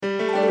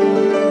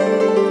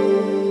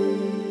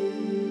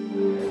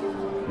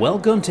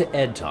Welcome to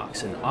Ed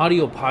Talks, an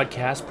audio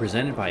podcast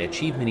presented by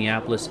Achieve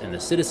Minneapolis and the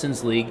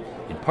Citizens League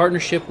in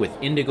partnership with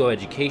Indigo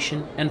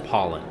Education and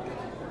Pollen.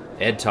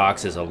 Ed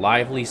Talks is a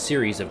lively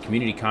series of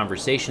community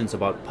conversations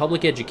about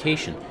public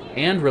education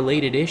and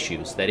related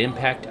issues that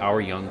impact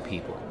our young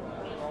people.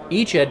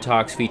 Each Ed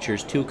Talks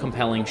features two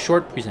compelling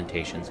short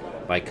presentations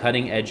by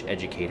cutting-edge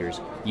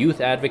educators, youth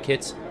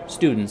advocates,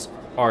 students,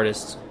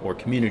 artists, or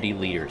community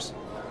leaders.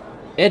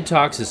 Ed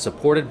Talks is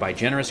supported by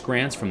generous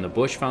grants from the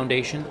Bush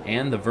Foundation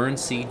and the Vern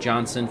C.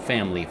 Johnson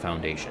Family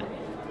Foundation.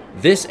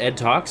 This Ed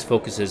Talks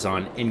focuses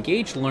on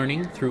engaged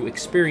learning through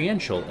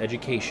experiential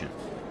education.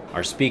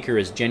 Our speaker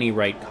is Jenny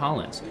Wright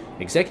Collins,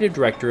 Executive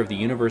Director of the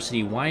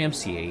University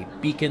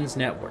YMCA Beacons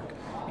Network,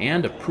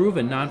 and a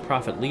proven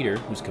nonprofit leader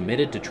who's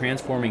committed to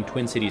transforming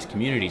Twin Cities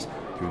communities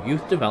through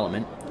youth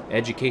development,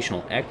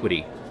 educational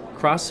equity,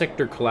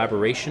 cross-sector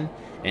collaboration,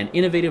 and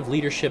innovative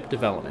leadership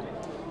development.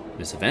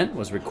 This event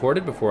was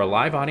recorded before a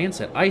live audience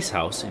at Ice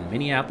House in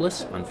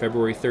Minneapolis on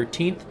February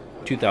 13th,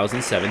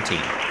 2017.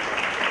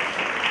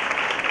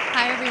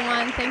 Hi,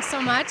 everyone. Thanks so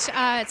much.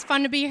 It's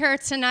fun to be here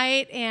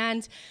tonight,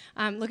 and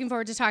I'm looking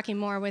forward to talking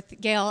more with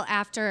Gail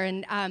after.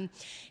 And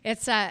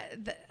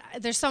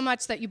there's so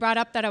much that you brought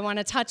up that I want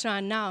to touch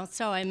on now,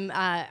 so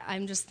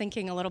I'm just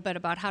thinking a little bit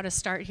about how to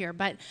start here.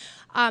 But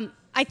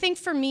I think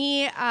for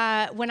me,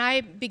 when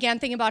I began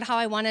thinking about how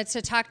I wanted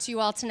to talk to you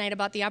all tonight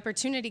about the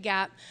opportunity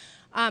gap,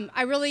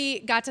 I really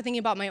got to thinking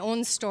about my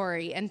own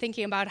story and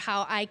thinking about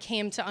how I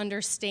came to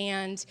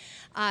understand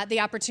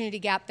the opportunity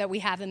gap that we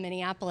have in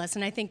Minneapolis.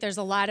 And I think there's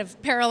a lot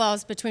of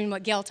parallels between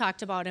what Gail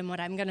talked about and what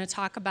I'm going to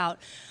talk about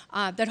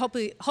that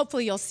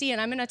hopefully you'll see.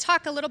 And I'm going to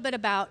talk a little bit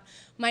about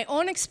my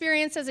own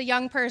experience as a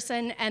young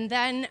person, and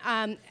then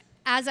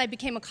as I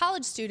became a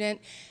college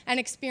student, an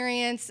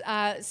experience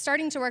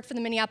starting to work for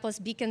the Minneapolis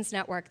Beacons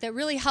Network that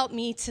really helped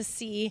me to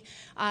see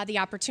the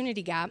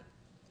opportunity gap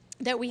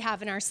that we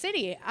have in our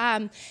city.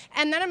 And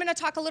then I'm going to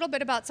talk a little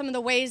bit about some of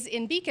the ways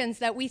in Beacons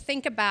that we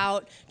think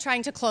about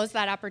trying to close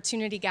that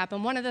opportunity gap.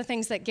 And one of the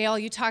things that, Gail,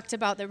 you talked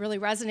about that really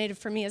resonated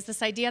for me is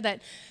this idea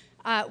that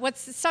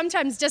what's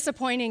sometimes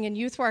disappointing in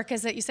youth work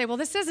is that you say, well,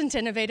 this isn't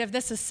innovative,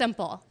 this is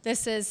simple.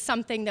 This is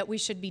something that we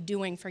should be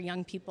doing for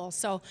young people.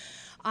 So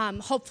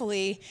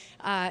hopefully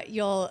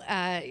you'll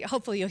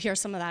hear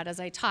some of that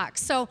as I talk.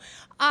 So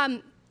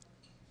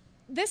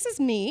this is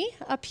me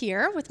up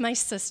here with my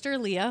sister,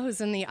 Leah, who's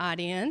in the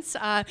audience,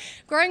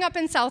 growing up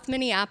in South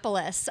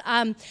Minneapolis.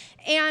 And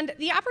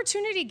the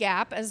opportunity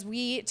gap, as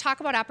we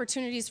talk about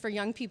opportunities for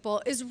young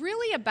people, is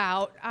really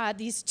about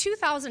these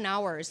 2,000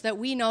 hours that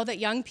we know that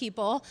young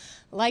people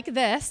like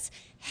this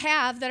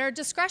have that are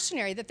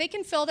discretionary, that they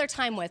can fill their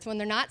time with when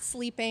they're not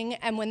sleeping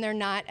and when they're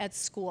not at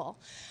school.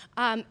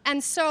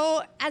 And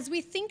so as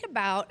we think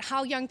about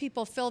how young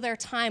people fill their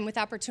time with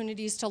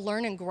opportunities to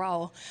learn and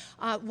grow,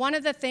 one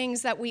of the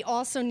things that we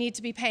also need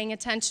to be paying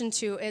attention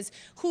to is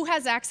who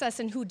has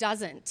access and who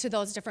doesn't to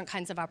those different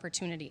kinds of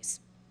opportunities.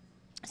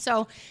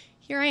 So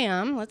here I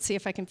am. Let's see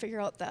if I can figure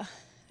out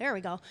there we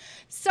go.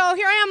 So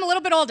here I am, a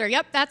little bit older.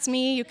 Yep, that's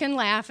me. You can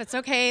laugh. It's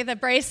okay. The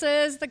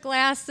braces, the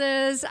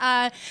glasses,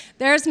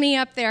 there's me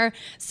up there.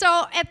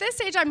 So at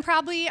this age, I'm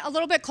probably a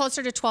little bit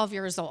closer to 12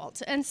 years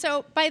old. And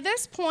so by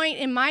this point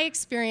in my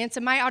experience,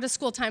 in my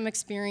out-of-school time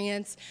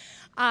experience,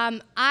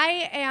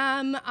 I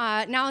am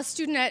now a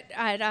student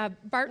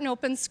at Barton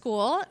Open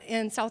School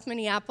in South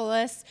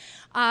Minneapolis.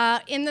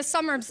 In the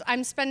summers,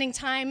 I'm spending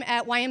time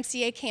at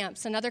YMCA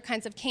camps and other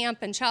kinds of camp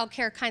and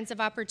childcare kinds of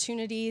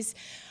opportunities.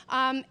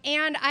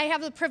 And I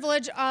have the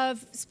privilege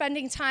of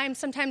spending time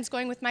sometimes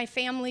going with my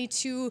family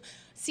to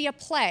see a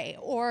play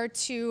or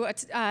to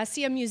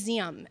see a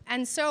museum.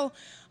 And so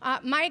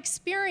my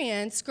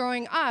experience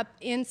growing up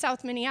in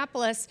South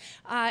Minneapolis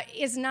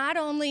is not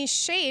only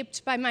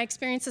shaped by my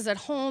experiences at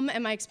home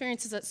and my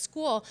experiences at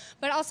school,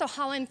 but also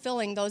how I'm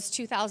filling those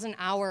 2,000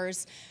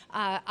 hours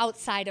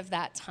outside of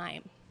that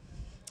time.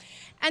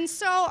 And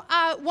so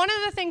one of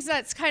the things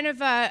that's kind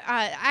of,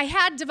 I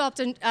had developed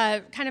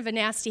kind of a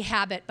nasty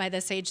habit by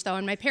this age, though,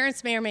 and my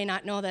parents may or may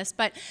not know this,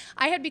 but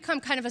I had become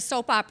kind of a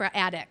soap opera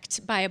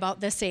addict by about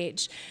this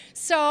age.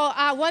 So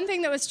one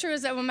thing that was true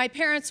is that when my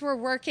parents were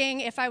working,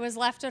 if I was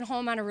left at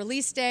home on a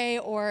release day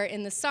or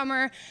in the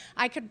summer,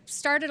 I could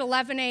start at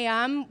 11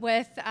 a.m.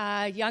 with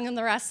Young and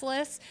the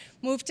Restless,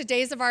 move to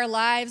Days of Our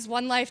Lives,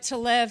 One Life to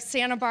Live,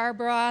 Santa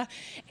Barbara,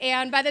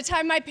 and by the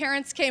time my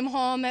parents came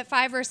home at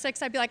 5 or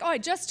 6, I'd be like, oh, I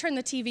just turned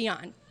the TV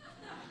on.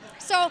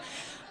 So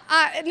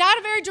not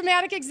a very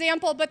dramatic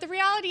example, but the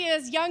reality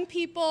is young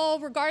people,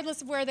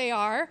 regardless of where they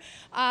are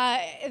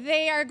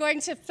going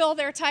to fill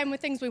their time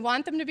with things we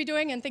want them to be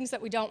doing and things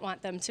that we don't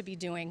want them to be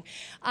doing.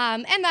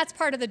 And that's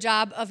part of the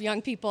job of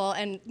young people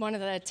and one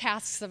of the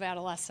tasks of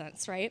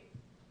adolescence, right?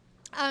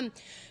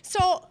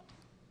 So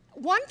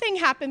one thing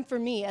happened for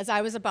me as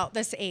I was about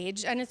this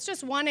age, and it's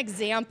just one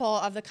example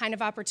of the kind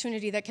of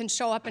opportunity that can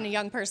show up in a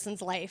young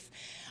person's life.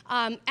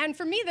 And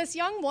for me, this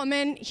young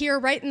woman here,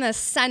 right in the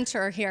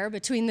center here,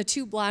 between the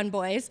two blonde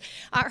boys,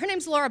 her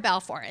name's Laura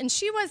Balfour, and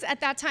she was at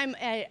that time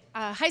a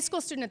high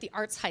school student at the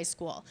Arts High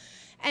School.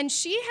 And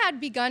she had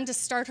begun to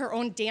start her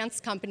own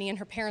dance company in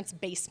her parents'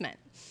 basement.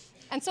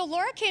 And so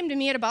Laura came to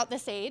me at about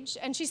this age,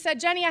 and she said,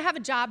 "Jenny, I have a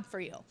job for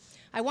you.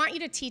 I want you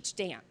to teach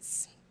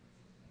dance."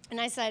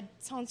 And I said,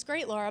 "Sounds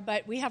great, Laura,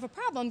 but we have a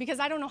problem because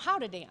I don't know how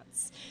to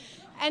dance."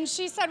 And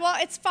she said, "Well,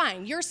 it's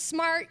fine. You're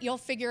smart. You'll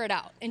figure it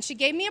out." And she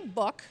gave me a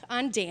book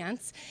on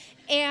dance,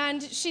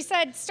 and she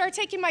said, "Start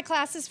taking my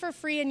classes for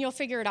free and you'll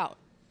figure it out."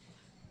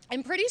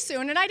 And pretty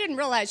soon, and I didn't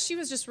realize, she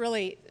was just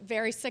really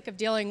very sick of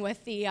dealing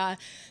with the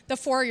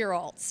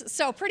 4-year-olds.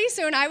 So pretty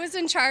soon, I was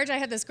in charge. I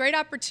had this great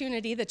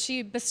opportunity that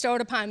she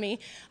bestowed upon me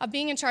of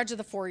being in charge of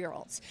the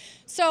 4-year-olds.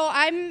 So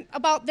I'm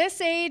about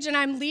this age, and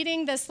I'm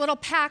leading this little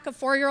pack of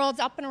 4-year-olds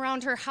up and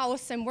around her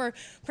house, and we're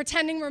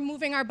pretending we're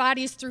moving our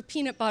bodies through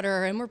peanut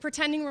butter, and we're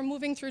pretending we're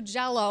moving through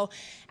Jell-O.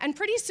 And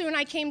pretty soon,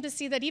 I came to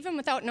see that even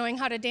without knowing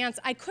how to dance,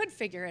 I could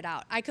figure it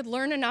out. I could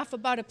learn enough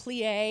about a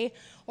plie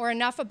or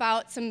enough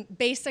about some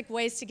basic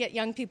ways to get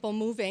young people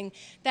moving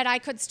that I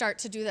could start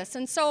to do this.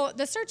 And so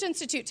the Search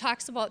Institute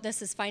talks about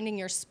this as finding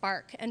your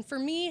spark. And for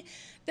me,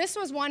 this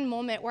was one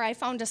moment where I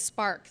found a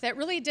spark that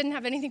really didn't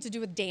have anything to do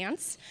with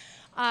dance,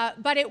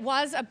 but it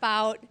was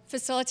about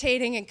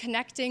facilitating and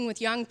connecting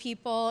with young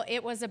people.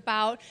 It was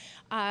about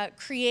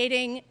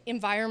creating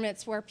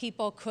environments where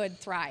people could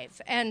thrive.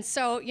 And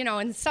so,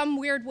 in some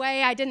weird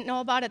way I didn't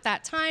know about at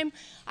that time,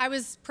 I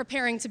was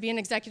preparing to be an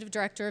executive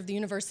director of the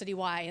University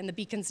Y and the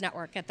Beacons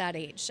Network at that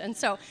age. And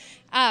so,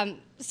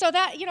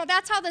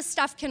 that's how this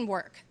stuff can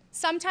work.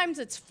 Sometimes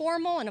it's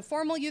formal in a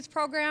formal youth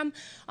program,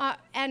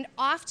 and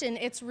often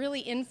it's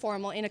really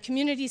informal in a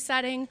community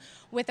setting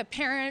with a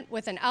parent,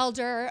 with an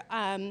elder,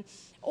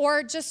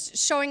 or just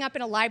showing up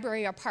in a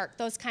library or park,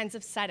 those kinds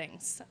of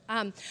settings.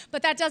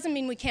 But that doesn't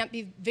mean we can't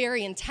be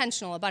very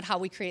intentional about how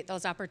we create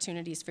those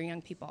opportunities for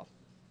young people.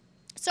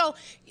 So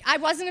I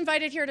wasn't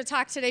invited here to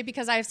talk today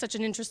because I have such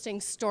an interesting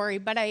story,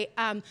 but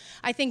I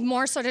think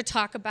more so to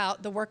talk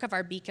about the work of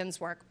our Beacons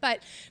work.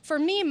 But for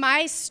me,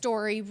 my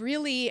story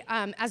really,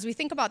 as we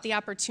think about the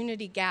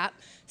opportunity gap,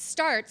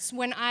 starts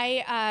when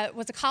I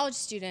was a college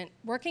student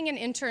working an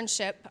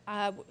internship,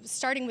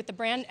 starting with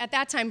the at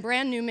that time,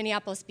 brand new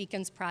Minneapolis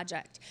Beacons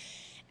project.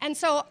 And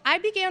so I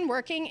began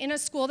working in a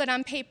school that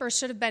on paper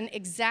should have been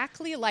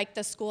exactly like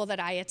the school that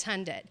I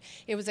attended.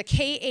 It was a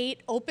K-8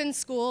 open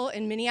school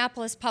in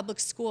Minneapolis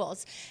Public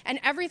Schools, and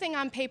everything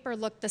on paper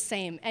looked the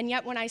same. And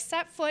yet when I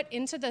set foot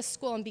into this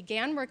school and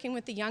began working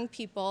with the young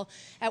people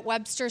at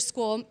Webster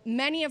School,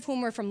 many of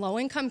whom were from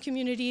low-income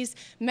communities,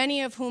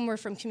 many of whom were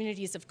from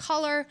communities of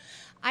color,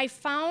 I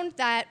found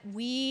that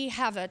we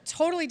have a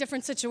totally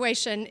different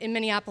situation in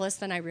Minneapolis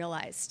than I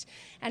realized.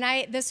 And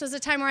this was a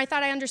time where I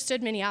thought I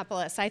understood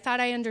Minneapolis. I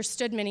thought I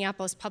understood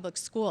Minneapolis public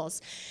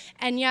schools.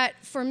 And yet,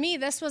 for me,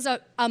 this was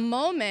a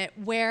moment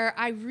where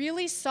I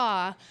really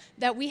saw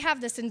that we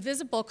have this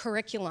invisible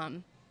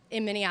curriculum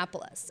in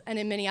Minneapolis and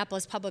in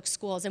Minneapolis public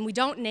schools, and we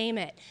don't name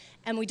it,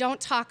 and we don't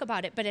talk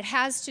about it, but it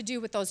has to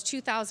do with those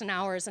 2,000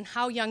 hours and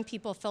how young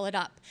people fill it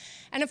up.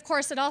 And of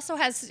course, it also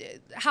has,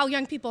 how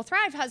young people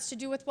thrive has to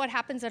do with what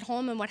happens at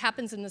home and what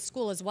happens in the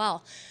school as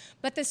well.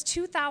 But this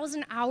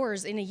 2,000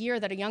 hours in a year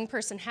that a young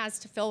person has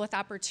to fill with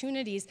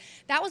opportunities,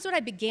 that was what I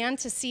began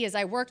to see as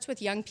I worked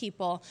with young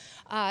people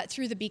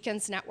through the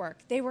Beacons Network.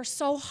 They were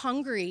so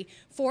hungry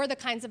for the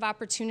kinds of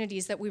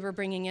opportunities that we were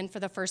bringing in for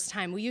the first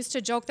time. We used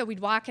to joke that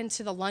we'd walk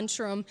into the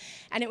lunchroom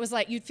and it was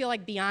like, you'd feel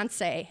like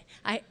Beyonce.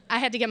 I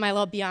had to get my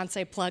little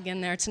Beyonce plug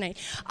in there tonight.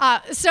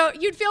 So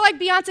you'd feel like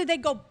Beyonce,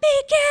 they'd go,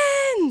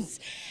 Beacons!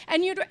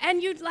 And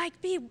you'd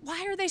like be,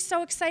 why are they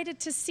so excited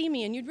to see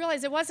me? And you'd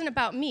realize it wasn't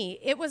about me.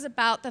 It was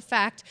about the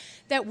fact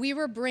that we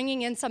were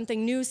bringing in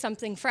something new,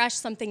 something fresh,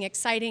 something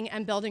exciting,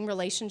 and building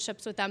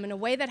relationships with them in a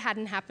way that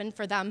hadn't happened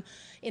for them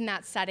in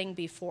that setting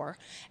before.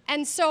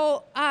 And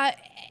so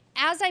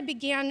as I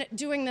began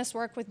doing this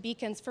work with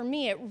Beacons, for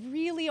me, it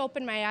really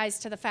opened my eyes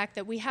to the fact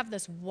that we have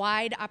this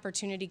wide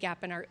opportunity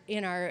gap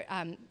in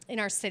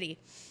our city.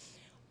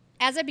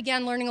 As I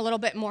began learning a little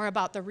bit more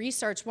about the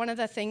research, one of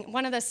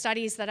the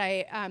studies that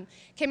I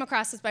came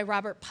across is by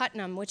Robert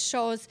Putnam, which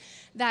shows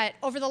that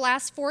over the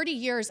last 40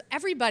 years,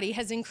 everybody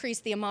has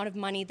increased the amount of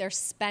money they're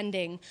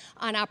spending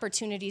on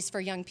opportunities for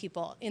young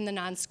people in the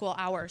non-school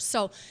hours.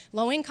 So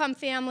low-income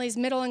families,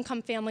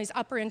 middle-income families,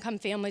 upper-income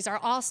families are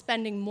all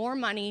spending more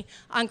money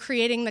on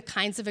creating the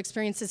kinds of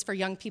experiences for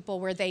young people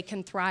where they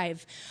can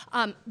thrive.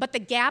 But the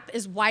gap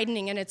is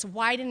widening, and it's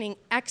widening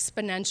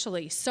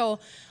exponentially. So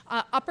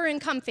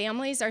upper-income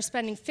families are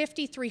spending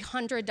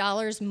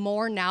 $5,300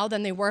 more now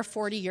than they were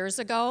 40 years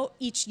ago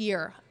each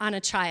year on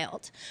a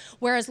child.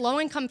 Whereas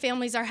low-income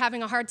families are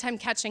having a hard time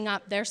catching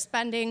up. They're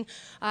spending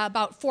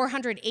about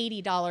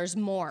 $480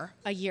 more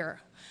a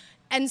year.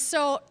 And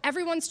so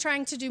everyone's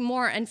trying to do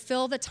more and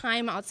fill the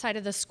time outside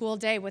of the school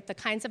day with the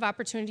kinds of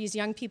opportunities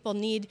young people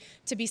need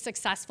to be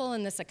successful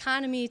in this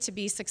economy, to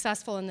be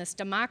successful in this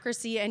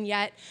democracy, and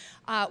yet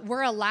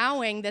we're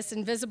allowing this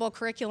invisible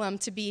curriculum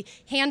to be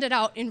handed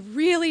out in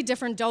really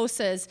different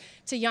doses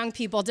to young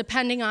people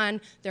depending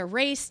on their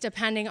race,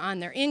 depending on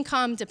their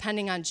income,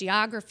 depending on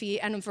geography,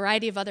 and a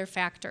variety of other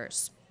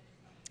factors.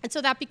 And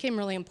so that became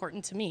really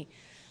important to me.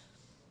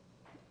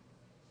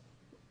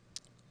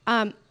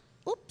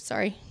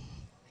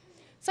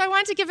 So I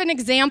wanted to give an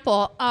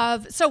example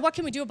of, so what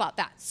can we do about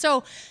that?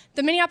 So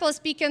the Minneapolis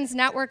Beacons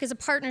Network is a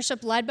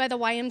partnership led by the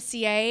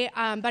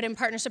YMCA, but in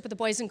partnership with the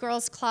Boys and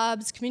Girls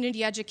Clubs,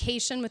 community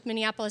education with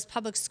Minneapolis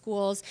Public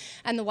Schools,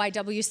 and the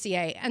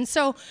YWCA. And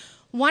so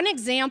one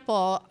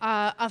example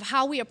of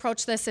how we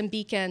approach this in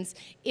Beacons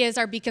is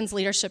our Beacons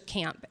Leadership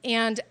Camp.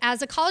 And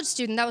as a college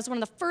student, that was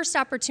one of the first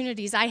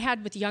opportunities I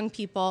had with young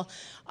people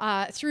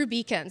through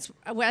Beacons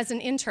as an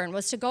intern,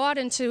 was to go out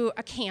into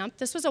a camp.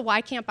 This was a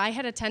Y camp I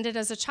had attended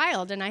as a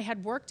child and I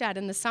had worked at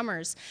in the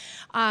summers.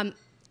 And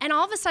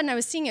all of a sudden, I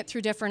was seeing it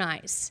through different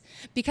eyes,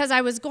 because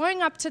I was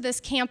going up to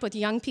this camp with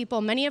young people,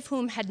 many of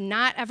whom had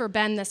not ever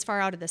been this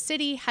far out of the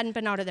city, hadn't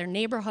been out of their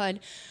neighborhood.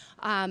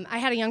 I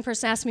had a young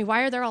person ask me,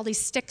 why are there all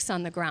these sticks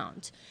on the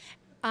ground?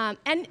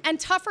 And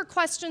tougher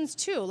questions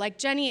too, like,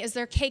 Jenny, is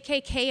there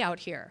KKK out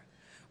here?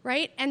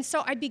 Right? And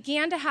so I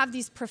began to have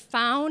these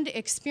profound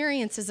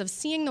experiences of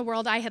seeing the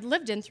world I had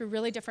lived in through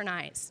really different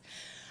eyes.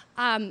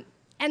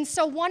 And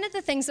so one of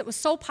the things that was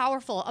so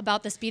powerful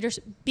about this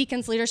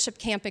Beacons Leadership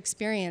Camp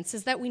experience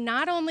is that we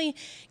not only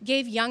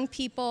gave young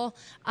people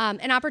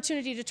an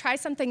opportunity to try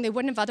something they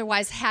wouldn't have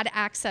otherwise had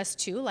access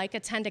to, like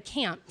attend a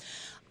camp,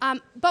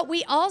 but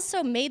we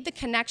also made the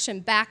connection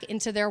back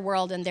into their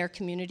world and their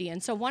community.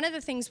 And so one of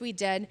the things we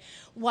did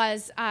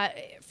was,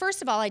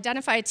 first of all,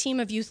 identify a team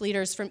of youth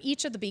leaders from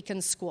each of the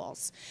Beacons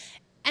schools.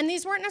 And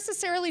these weren't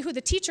necessarily who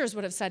the teachers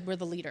would have said were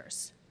the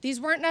leaders. These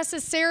weren't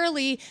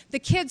necessarily the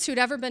kids who'd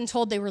ever been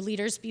told they were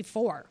leaders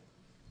before.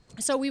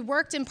 So we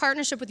worked in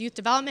partnership with youth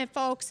development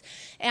folks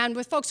and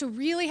with folks who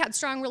really had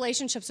strong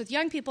relationships with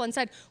young people and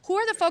said, who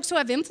are the folks who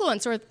have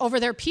influence over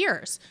their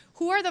peers?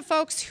 Who are the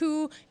folks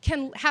who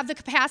can have the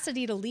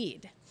capacity to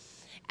lead?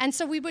 And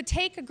so we would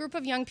take a group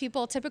of young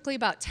people, typically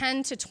about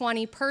 10 to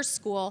 20 per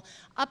school,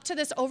 up to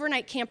this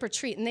overnight camp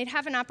retreat, and they'd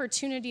have an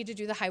opportunity to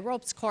do the high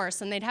ropes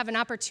course, and they'd have an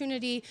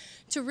opportunity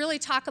to really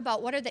talk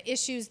about what are the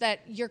issues that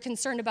you're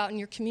concerned about in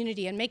your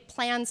community and make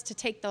plans to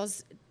take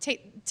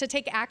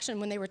action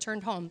when they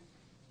returned home.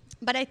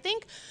 But I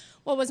think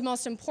what was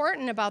most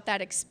important about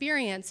that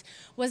experience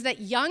was that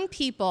young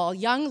people,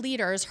 young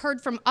leaders, heard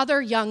from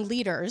other young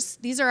leaders.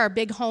 These are our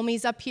big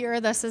homies up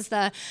here. This is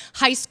the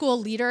high school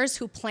leaders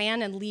who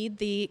plan and lead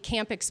the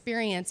camp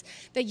experience.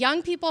 The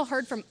young people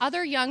heard from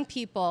other young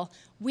people,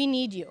 we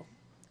need you.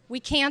 We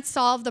can't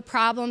solve the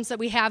problems that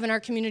we have in our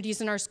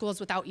communities and our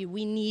schools without you.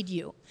 We need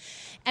you.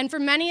 And for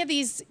many of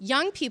these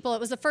young people, it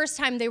was the first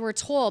time they were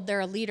told they're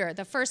a leader,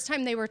 the first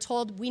time they were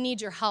told, we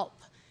need your help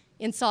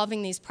in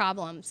solving these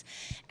problems.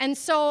 And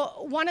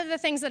so one of the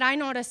things that I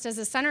noticed as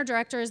a center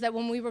director is that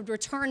when we would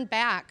return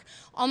back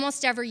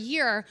almost every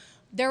year,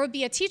 there would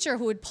be a teacher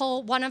who would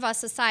pull one of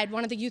us aside,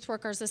 one of the youth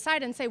workers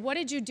aside, and say, what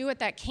did you do at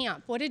that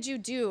camp? What did you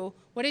do?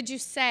 What did you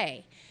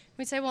say?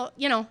 We'd say, well,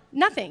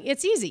 nothing.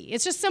 It's easy.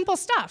 It's just simple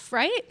stuff,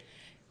 right?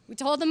 We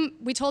told them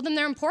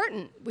they're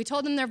important. We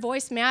told them their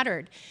voice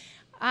mattered.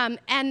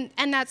 And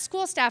that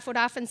school staff would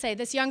often say,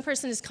 this young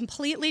person is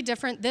completely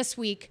different this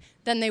week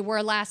than they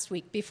were last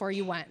week before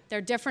you went.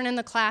 They're different in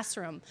the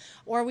classroom.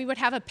 Or we would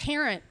have a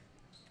parent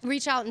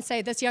reach out and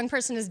say, this young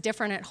person is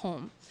different at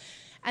home.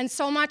 And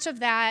so much of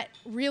that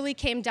really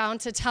came down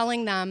to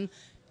telling them,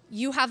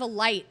 you have a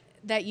light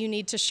that you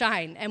need to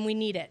shine, and we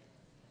need it.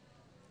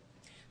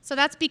 So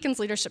that's Beacons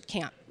Leadership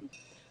Camp.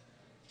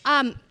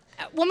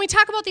 When we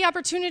talk about the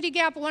opportunity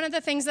gap, one of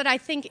the things that I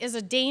think is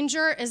a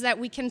danger is that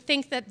we can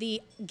think that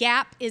the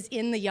gap is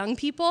in the young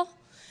people,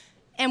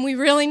 and we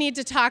really need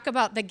to talk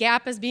about the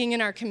gap as being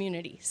in our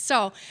community.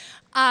 So,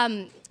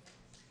 I'll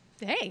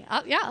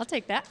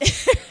take that.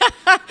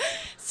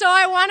 So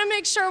I want to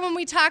make sure when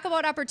we talk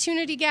about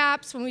opportunity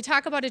gaps, when we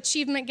talk about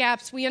achievement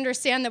gaps, we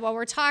understand that what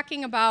we're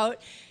talking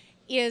about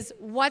is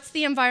what's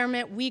the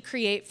environment we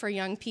create for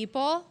young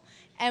people,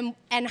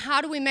 and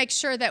how do we make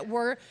sure that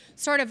we're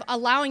sort of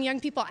allowing young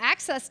people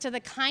access to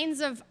the kinds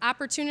of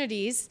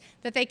opportunities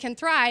that they can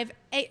thrive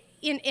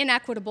in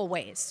equitable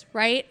ways,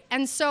 right?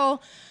 And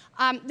so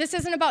this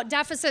isn't about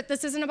deficit.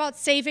 This isn't about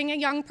saving a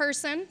young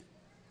person.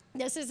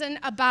 This isn't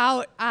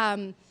about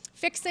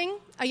fixing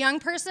a young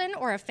person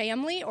or a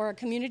family or a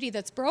community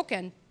that's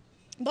broken.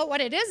 But what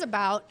it is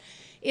about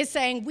is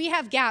saying we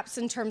have gaps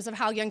in terms of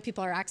how young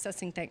people are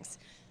accessing things.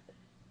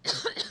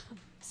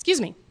 Excuse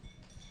me.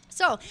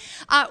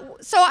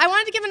 So I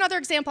wanted to give another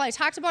example. I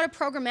talked about a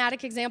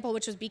programmatic example,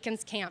 which was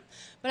Beacons Camp,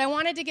 but I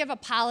wanted to give a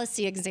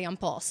policy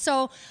example.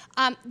 So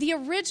the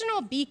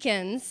original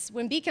Beacons,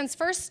 when Beacons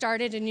first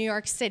started in New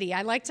York City,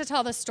 I like to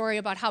tell the story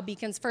about how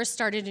Beacons first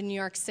started in New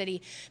York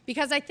City,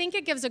 because I think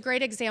it gives a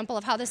great example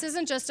of how this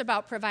isn't just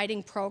about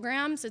providing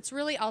programs, it's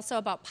really also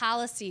about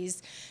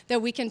policies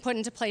that we can put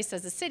into place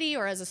as a city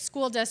or as a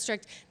school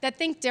district that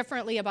think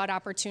differently about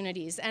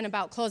opportunities and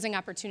about closing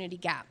opportunity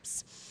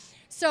gaps.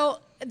 So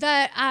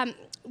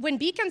when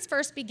Beacons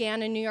first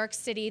began in New York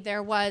City,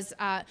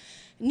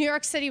 New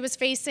York City was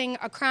facing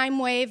a crime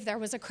wave. There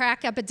was a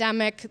crack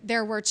epidemic.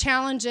 There were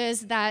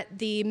challenges that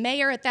the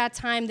mayor at that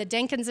time, the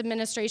Dinkins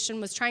administration,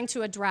 was trying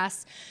to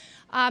address.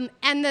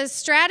 And the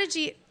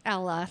strategy,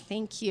 Ella,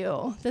 thank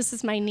you. This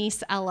is my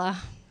niece,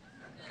 Ella.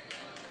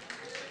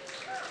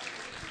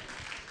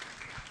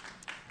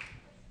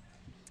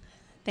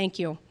 Thank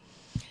you.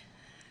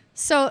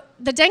 So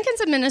the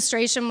Dinkins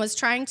administration was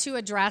trying to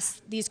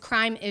address these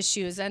crime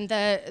issues, and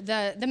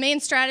the main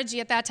strategy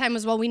at that time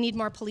was, well, we need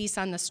more police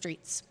on the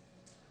streets.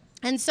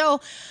 And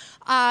so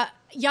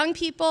young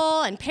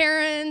people and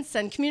parents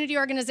and community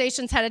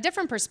organizations had a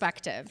different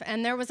perspective.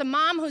 And there was a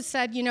mom who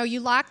said, you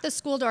lock the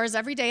school doors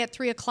every day at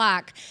 3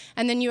 o'clock,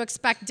 and then you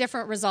expect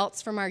different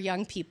results from our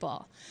young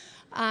people.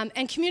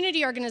 And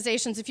community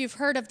organizations, if you've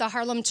heard of the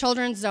Harlem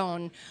Children's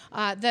Zone,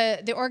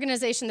 the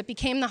organization that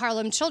became the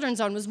Harlem Children's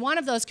Zone was one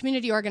of those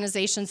community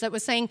organizations that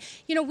was saying,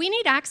 we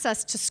need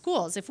access to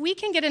schools. If we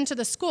can get into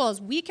the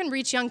schools, we can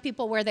reach young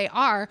people where they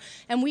are,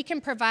 and we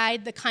can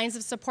provide the kinds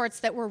of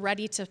supports that we're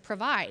ready to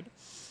provide.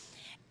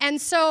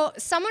 And so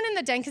someone in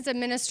the Dinkins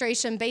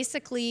administration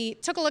basically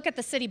took a look at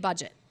the city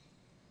budget.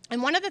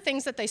 And one of the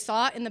things that they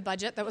saw in the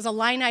budget that was a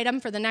line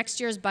item for the next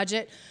year's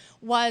budget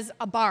was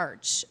a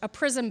barge, a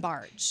prison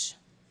barge.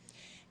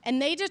 And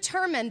they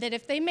determined that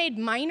if they made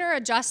minor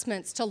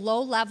adjustments to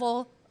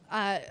low-level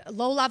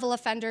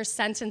offender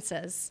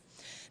sentences,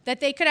 that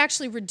they could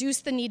actually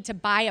reduce the need to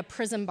buy a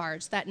prison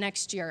barge that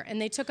next year.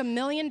 And they took $1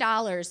 million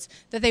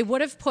that they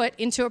would have put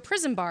into a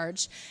prison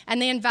barge,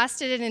 and they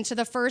invested it into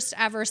the first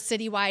ever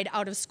citywide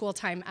out-of-school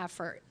time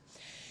effort.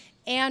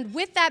 And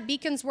with that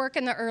Beacons work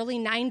in the early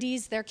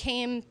 90s, there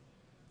came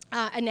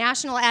a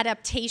national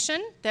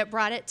adaptation that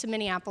brought it to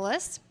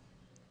Minneapolis.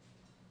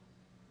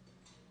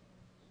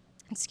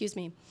 Excuse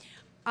me.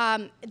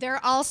 There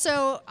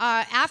also,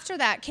 after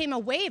that, came a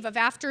wave of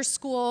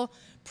after-school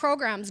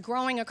programs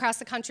growing across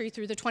the country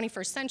through the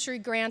 21st Century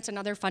Grant and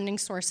other funding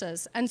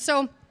sources. And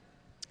so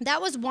that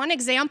was one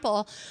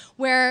example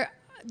where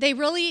they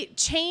really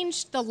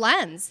changed the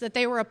lens that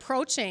they were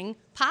approaching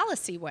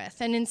policy with.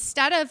 And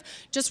instead of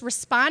just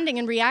responding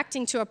and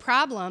reacting to a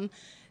problem,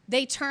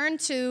 they turned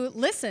to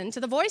listen to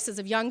the voices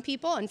of young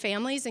people and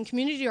families and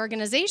community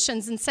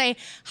organizations and say,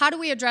 how do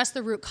we address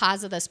the root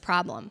cause of this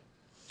problem?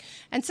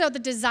 And so the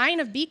design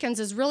of Beacons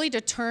is really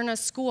to turn a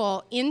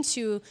school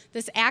into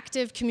this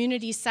active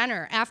community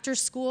center after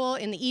school,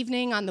 in the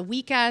evening, on the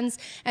weekends,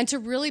 and to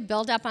really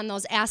build up on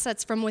those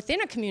assets from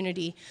within a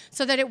community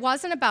so that it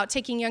wasn't about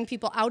taking young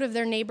people out of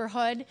their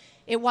neighborhood.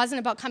 It wasn't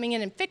about coming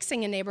in and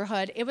fixing a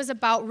neighborhood. It was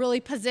about really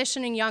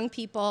positioning young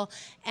people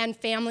and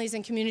families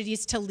and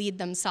communities to lead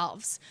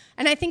themselves.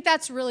 And I think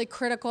that's really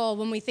critical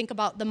when we think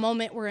about the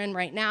moment we're in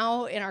right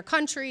now in our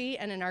country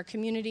and in our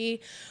community.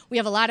 We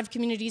have a lot of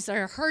communities that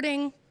are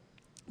hurting,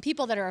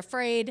 people that are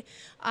afraid,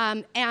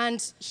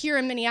 and here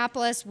in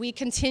Minneapolis, we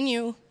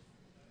continue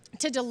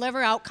to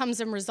deliver outcomes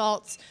and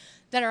results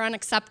that are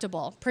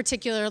unacceptable,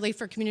 particularly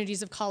for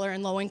communities of color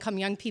and low-income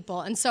young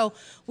people. And so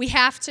we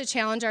have to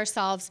challenge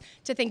ourselves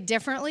to think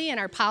differently in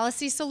our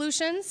policy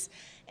solutions.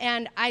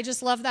 And I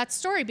just love that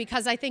story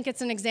because I think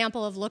it's an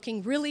example of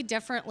looking really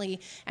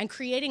differently and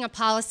creating a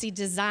policy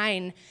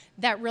design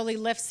that really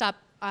lifts up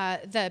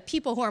the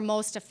people who are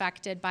most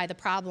affected by the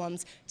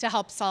problems to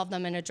help solve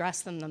them and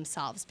address them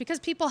themselves, because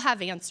people have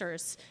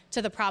answers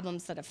to the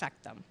problems that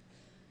affect them.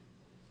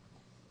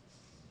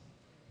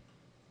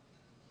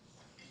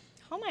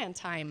 How am I on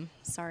time?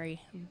 Sorry.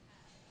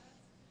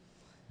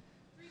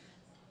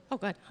 Oh,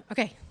 good.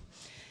 Okay.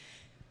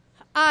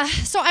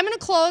 So I'm going to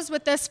close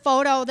with this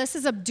photo. This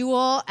is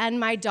Abdul and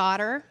my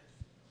daughter,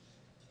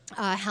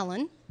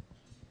 Helen.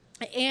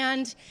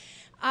 And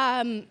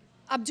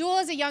Abdul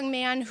is a young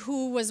man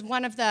who was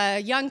one of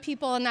the young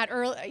people in that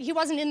he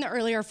wasn't in the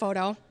earlier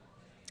photo,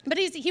 but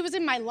he was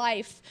in my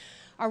life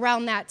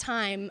around that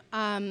time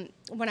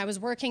when I was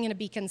working in a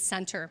Beacon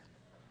center.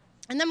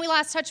 And then we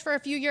lost touch for a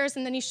few years,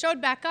 and then he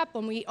showed back up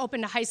when we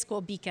opened a high school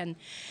Beacon.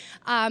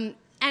 And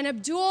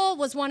Abdul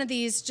was one of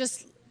these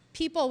just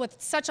people with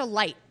such a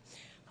light.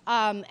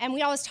 And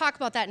we always talk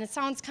about that, and it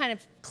sounds kind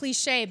of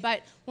cliche,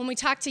 but when we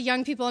talk to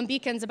young people in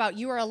Beacons about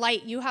you are a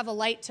light, you have a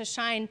light to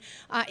shine,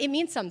 it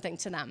means something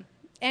to them.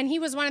 And he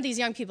was one of these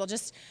young people,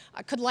 just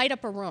could light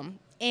up a room.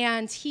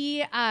 And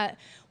he,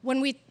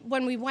 when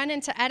we went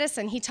into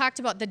Edison, he talked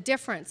about the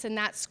difference in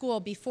that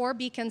school before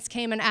Beacons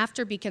came and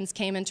after Beacons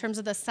came in terms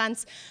of the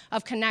sense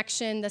of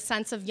connection, the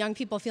sense of young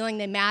people feeling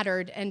they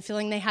mattered and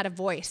feeling they had a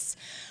voice.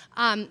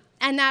 And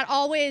that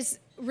always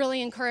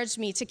really encouraged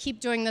me to keep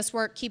doing this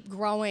work, keep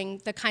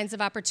growing the kinds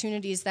of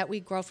opportunities that we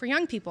grow for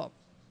young people.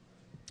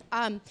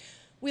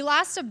 We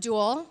lost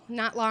Abdul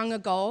not long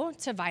ago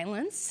to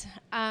violence,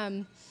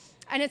 and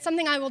it's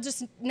something I will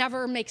just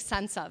never make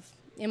sense of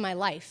in my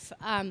life.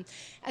 And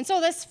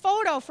so this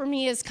photo for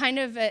me is kind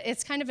of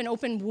an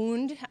open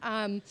wound,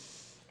 and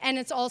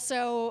it's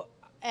also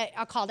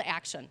a call to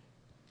action.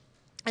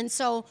 And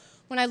so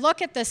when I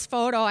look at this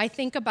photo, I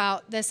think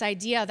about this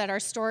idea that our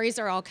stories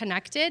are all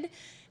connected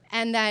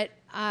and that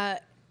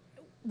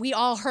we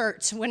all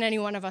hurt when any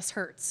one of us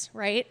hurts,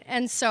 right?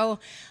 And so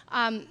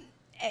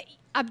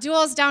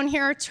Abdul's down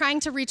here trying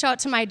to reach out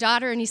to my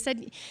daughter, and he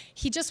said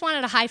he just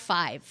wanted a high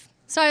five.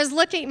 So I was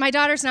looking, my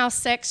daughter's now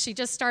 6. She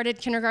just started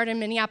kindergarten in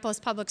Minneapolis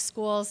Public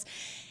Schools.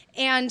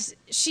 And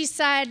she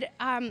said,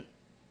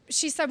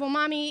 well,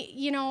 Mommy,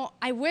 you know,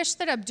 I wish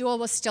that Abdul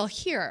was still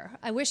here.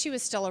 I wish he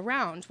was still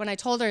around, when I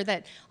told her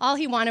that all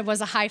he wanted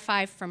was a high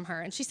five from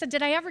her. And she said,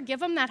 did I ever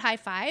give him that high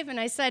five? And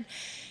I said,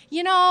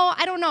 you know,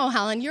 I don't know,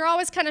 Helen. You're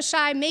always kind of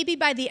shy. Maybe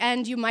by the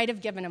end you might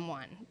have given him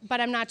one,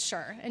 but I'm not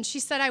sure. And she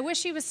said, I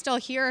wish he was still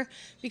here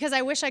because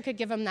I wish I could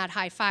give him that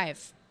high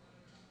five.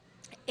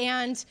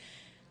 And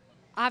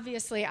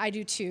obviously I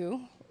do too,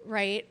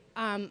 right?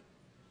 For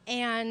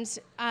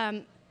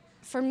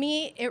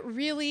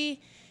me,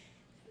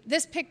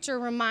 this picture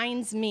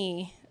reminds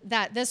me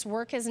that this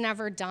work is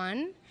never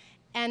done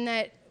and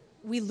that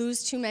we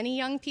lose too many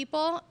young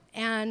people,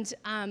 and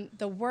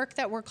the work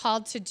that we're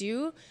called to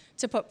do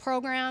to put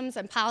programs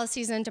and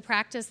policies into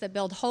practice that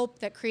build hope,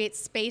 that create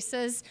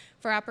spaces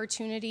for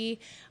opportunity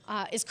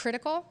is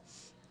critical.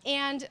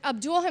 And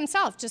Abdul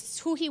himself, just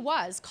who he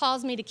was,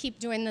 calls me to keep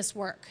doing this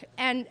work.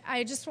 And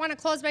I just want to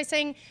close by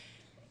saying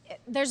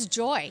there's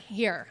joy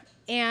here,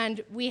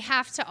 and we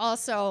have to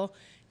also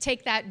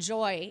take that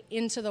joy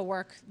into the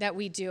work that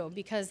we do,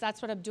 because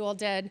that's what Abdul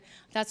did.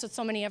 That's what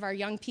so many of our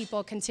young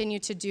people continue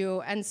to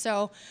do. And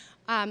so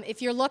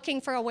if you're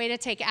looking for a way to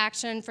take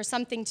action, for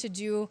something to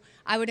do,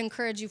 I would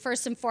encourage you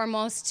first and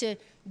foremost to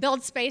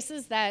build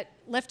spaces that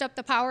lift up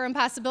the power and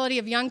possibility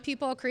of young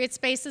people, create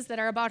spaces that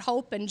are about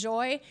hope and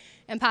joy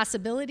and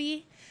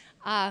possibility.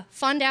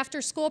 Fund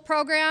after-school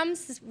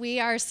programs. We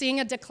are seeing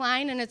a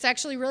decline, and it's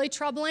actually really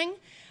troubling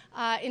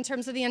in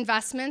terms of the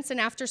investments in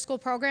after-school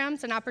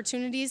programs and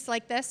opportunities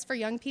like this for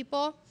young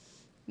people.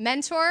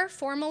 Mentor,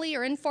 formally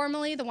or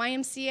informally, the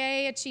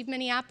YMCA, Achieve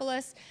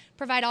Minneapolis,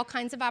 provide all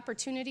kinds of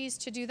opportunities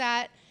to do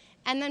that.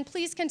 And then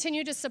please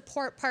continue to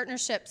support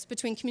partnerships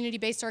between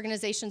community-based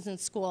organizations and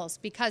schools,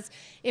 because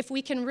if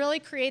we can really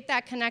create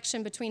that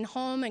connection between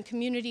home and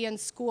community and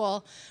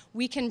school,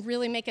 we can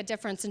really make a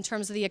difference in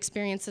terms of the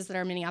experiences that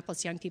our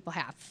Minneapolis young people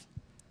have.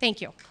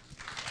 Thank you.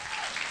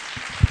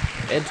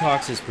 Ed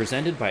Talks is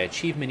presented by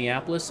Achieve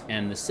Minneapolis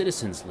and the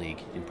Citizens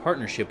League in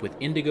partnership with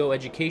Indigo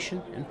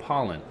Education and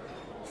Pollen.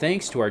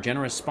 Thanks to our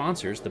generous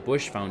sponsors, the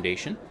Bush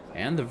Foundation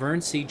and the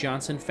Vern C.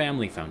 Johnson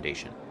Family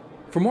Foundation.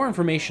 For more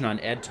information on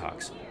Ed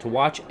Talks, to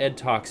watch Ed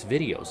Talks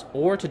videos,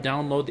 or to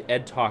download the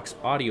Ed Talks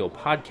audio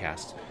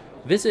podcasts,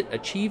 visit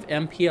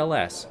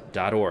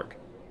achievempls.org.